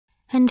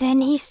And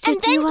then he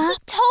stood you up? He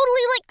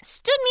totally,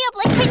 stood me up.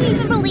 Can you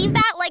even believe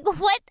that?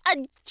 What a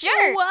jerk.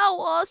 Oh,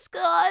 wow, Oscar.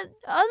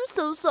 I'm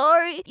so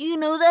sorry. You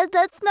know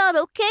that's not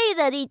okay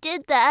that he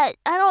did that.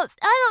 I don't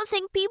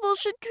think people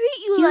should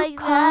treat you like that. You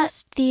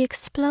caused the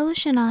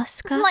explosion,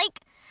 Oscar.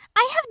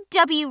 I have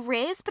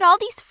W-Riz, but all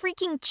these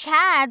freaking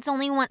Chads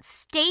only want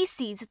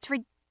Stacy's. It's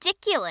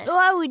ridiculous. Oh,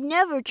 I would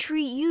never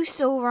treat you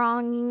so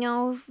wrong,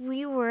 if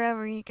we were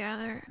ever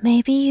together.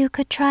 Maybe you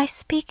could try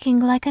speaking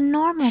like a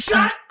normal person.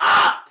 Shut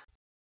up!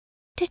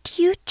 Did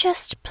you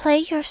just play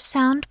your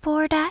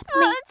soundboard at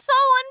me? It's so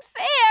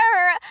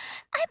unfair.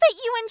 I bet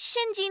you and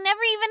Shinji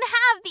never even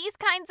have these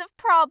kinds of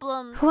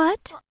problems.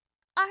 What?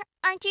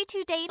 Aren't you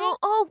two dating?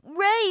 Oh,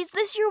 Ray, is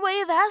this your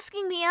way of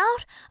asking me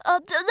out?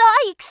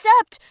 I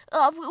accept.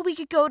 We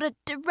could go to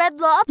Red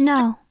Lobster.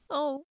 No.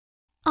 Oh.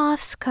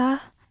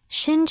 Oscar,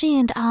 Shinji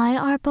and I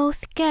are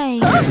both gay.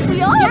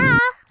 We are? Yeah,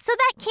 so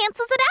that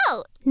cancels it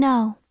out.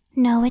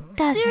 No, it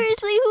doesn't.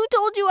 Seriously, who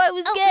told you I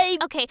was gay?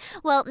 Okay,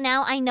 well,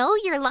 now I know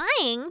you're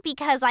lying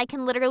because I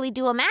can literally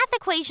do a math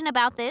equation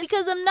about this.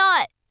 Because I'm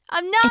not.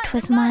 It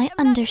was my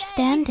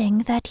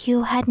understanding that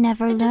you had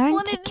never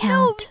learned to count.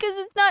 No, because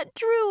it's not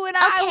true, and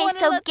I Okay, want to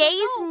so let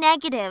gay's them know.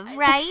 negative,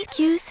 right?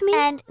 Excuse me?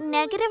 And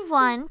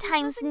 -1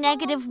 times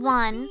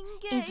 -1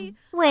 is...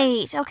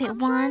 Wait, okay, I'm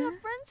sure I have 1,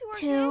 friends who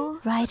are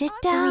 2... Write it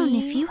down 3.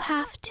 if you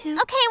have to.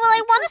 Okay, well,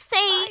 I want to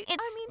say I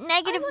it's mean,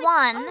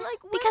 -1 I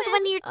like because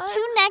when women. you're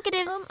two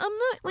negatives... I'm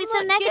not. Wait,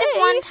 I'm so not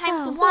 -1 gay,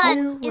 times So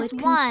 1 you is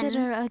would 1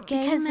 consider a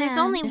gay because there's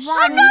man only a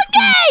one. I'm not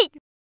straight gay!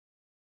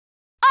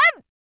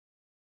 I'm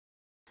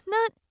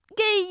not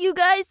gay, you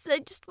guys. I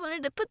just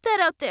wanted to put that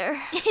out there.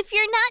 If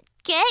you're not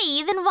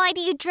gay, then why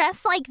do you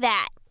dress like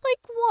that?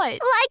 Like what?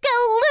 Like a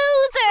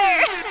loser!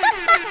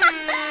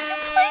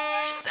 You're playing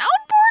your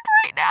soundboard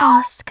right now?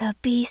 Oscar,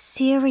 be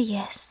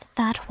serious.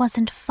 That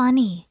wasn't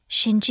funny.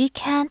 Shinji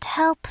can't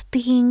help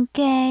being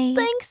gay.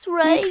 Thanks,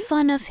 Ray. Make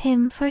fun of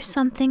him for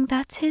something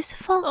that's his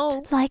fault,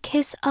 Oh. like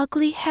his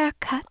ugly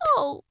haircut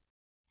Oh,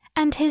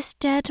 and his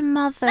dead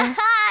mother.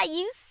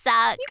 You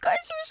suck. you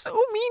guys are so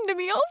mean to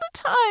me all the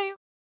time.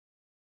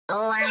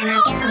 Oh, I'm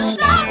a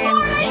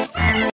gummy bear.